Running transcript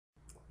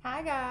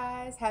Hi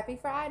guys, happy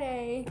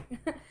Friday.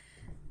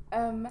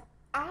 um,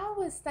 I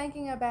was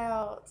thinking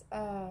about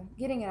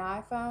getting an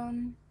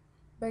iPhone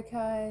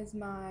because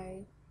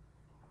my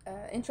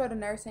intro to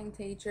nursing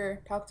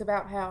teacher talked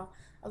about how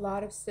a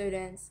lot of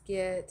students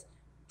get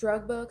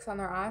drug books on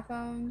their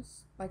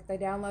iPhones. Like they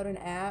download an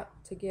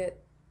app to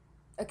get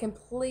a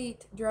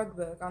complete drug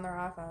book on their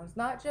iPhones.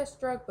 Not just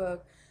drug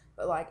book,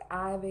 but like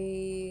IV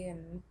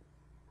and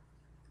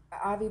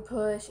Ivy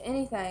Push,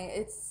 anything.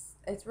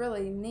 It's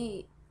really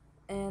neat.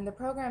 And the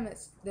program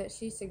that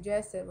she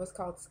suggested was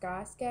called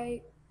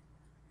Skyscape.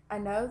 I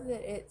know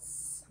that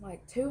it's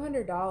like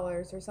 $200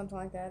 or something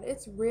like that.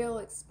 It's real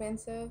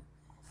expensive,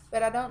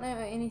 but I don't know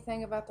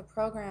anything about the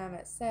program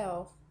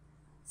itself.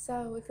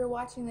 So if you're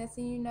watching this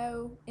and you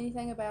know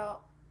anything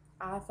about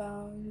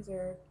iPhones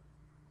or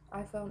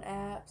iPhone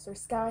apps or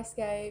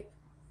Skyscape,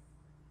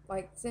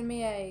 like send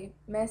me a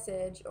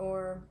message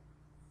or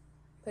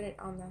put it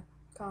on the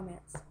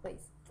comments,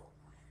 please.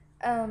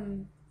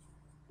 Um,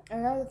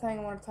 Another thing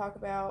I want to talk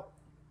about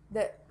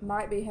that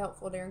might be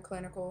helpful during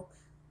clinical.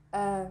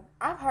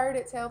 I've heard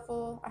it's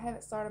helpful. I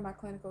haven't started my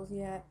clinicals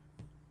yet,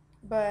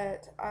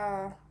 but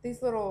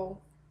these little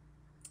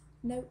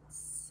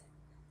notes,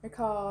 they're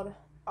called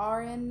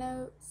RN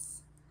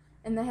notes,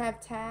 and they have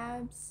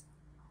tabs.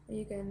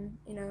 You can,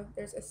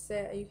 there's a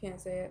set. You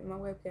can't see it. My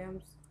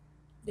webcam's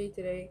D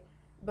to D,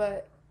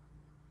 but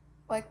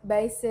like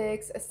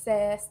basics,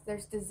 assess.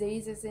 There's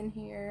diseases in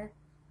here.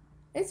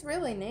 It's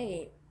really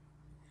neat.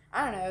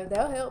 I don't know.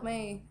 They'll help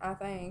me. I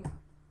think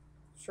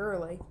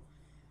surely.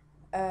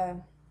 Uh,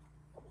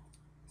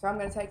 so I'm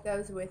going to take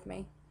those with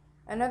me.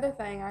 Another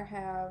thing I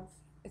have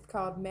is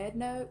called Med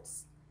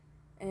Notes,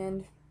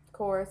 and of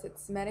course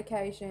it's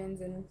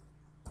medications and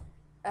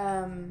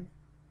um,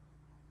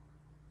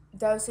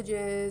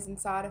 dosages and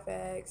side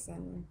effects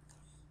and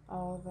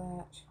all of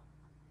that.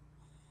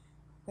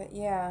 But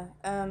yeah,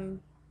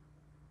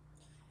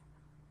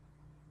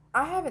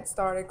 I haven't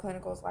started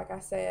clinicals like I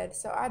said,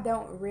 so I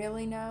don't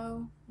really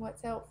know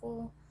what's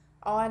helpful.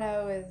 All I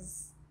know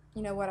is,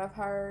 what I've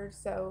heard.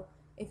 So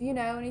if you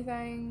know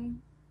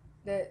anything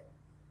that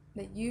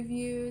you've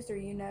used or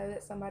you know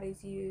that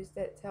somebody's used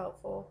that's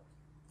helpful,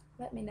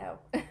 let me know.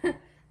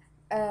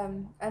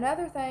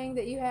 Another thing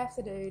that you have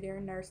to do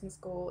during nursing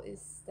school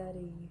is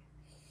study.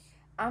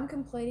 I'm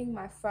completing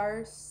my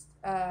first,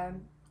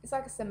 it's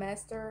like a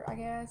semester, I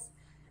guess.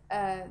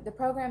 The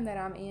program that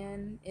I'm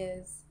in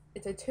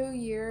it's a 2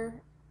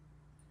 year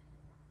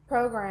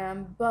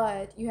program,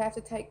 but you have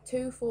to take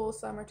 2 full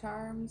summer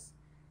terms,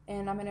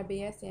 and I'm in a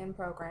BSN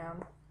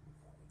program.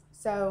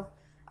 So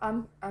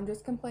I'm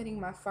just completing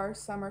my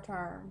first summer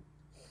term.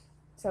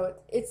 So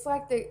it's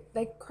like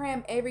they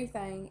cram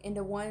everything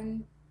into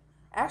one.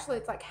 Actually,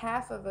 it's like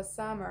half of a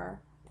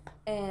summer,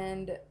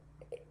 and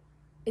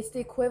it's the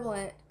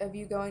equivalent of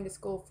you going to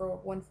school for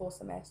 1 full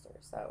semester.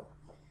 So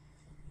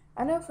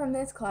I know from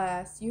this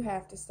class you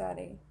have to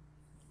study.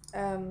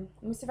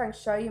 Let me see if I can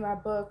show you my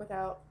book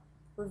without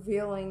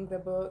revealing the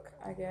book,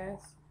 I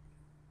guess.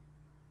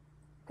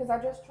 Because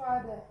I just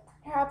tried to.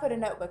 Here, I'll put a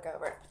notebook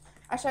over it.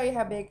 I'll show you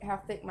how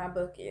thick my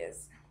book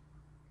is.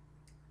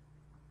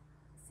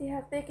 See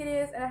how thick it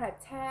is? And I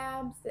have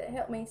tabs that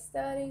help me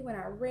study when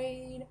I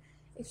read.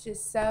 It's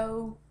just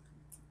so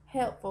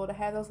helpful to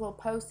have those little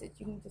post-its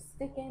you can just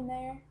stick in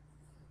there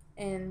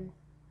and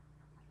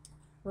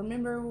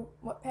remember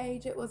what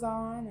page it was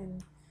on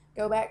and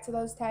go back to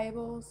those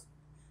tables.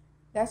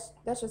 That's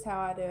just how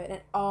I do it.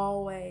 And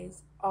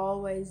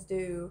always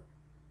do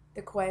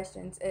the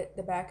questions at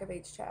the back of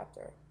each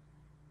chapter.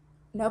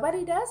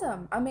 Nobody does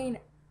them. I mean,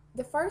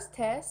 the first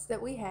test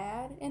that we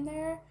had in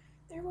there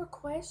were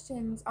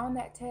questions on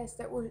that test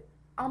that were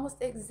almost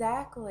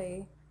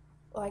exactly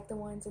like the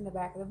ones in the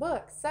back of the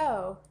book.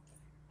 So,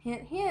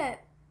 hint, hint,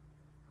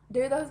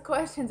 do those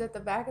questions at the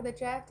back of the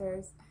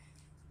chapters.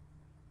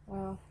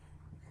 Well,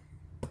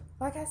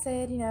 like I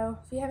said,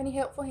 if you have any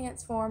helpful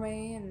hints for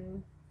me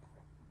and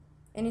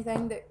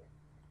anything that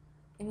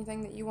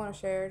anything that you want to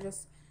share,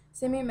 just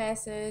send me a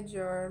message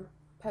or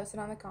post it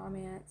on the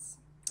comments.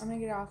 I'm gonna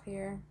get off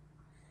here.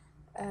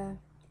 Uh,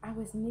 I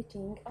was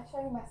knitting. I'll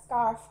show you my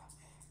scarf.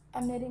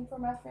 I'm knitting for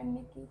my friend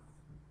Nikki.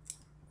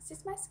 It's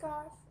just my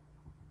scarf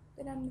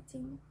that I'm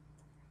knitting.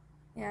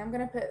 Yeah, I'm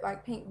gonna put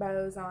like pink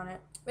bows on it.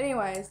 But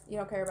anyways, you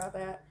don't care about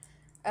that.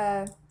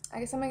 I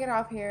guess I'm gonna get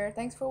off here.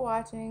 Thanks for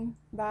watching.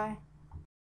 Bye.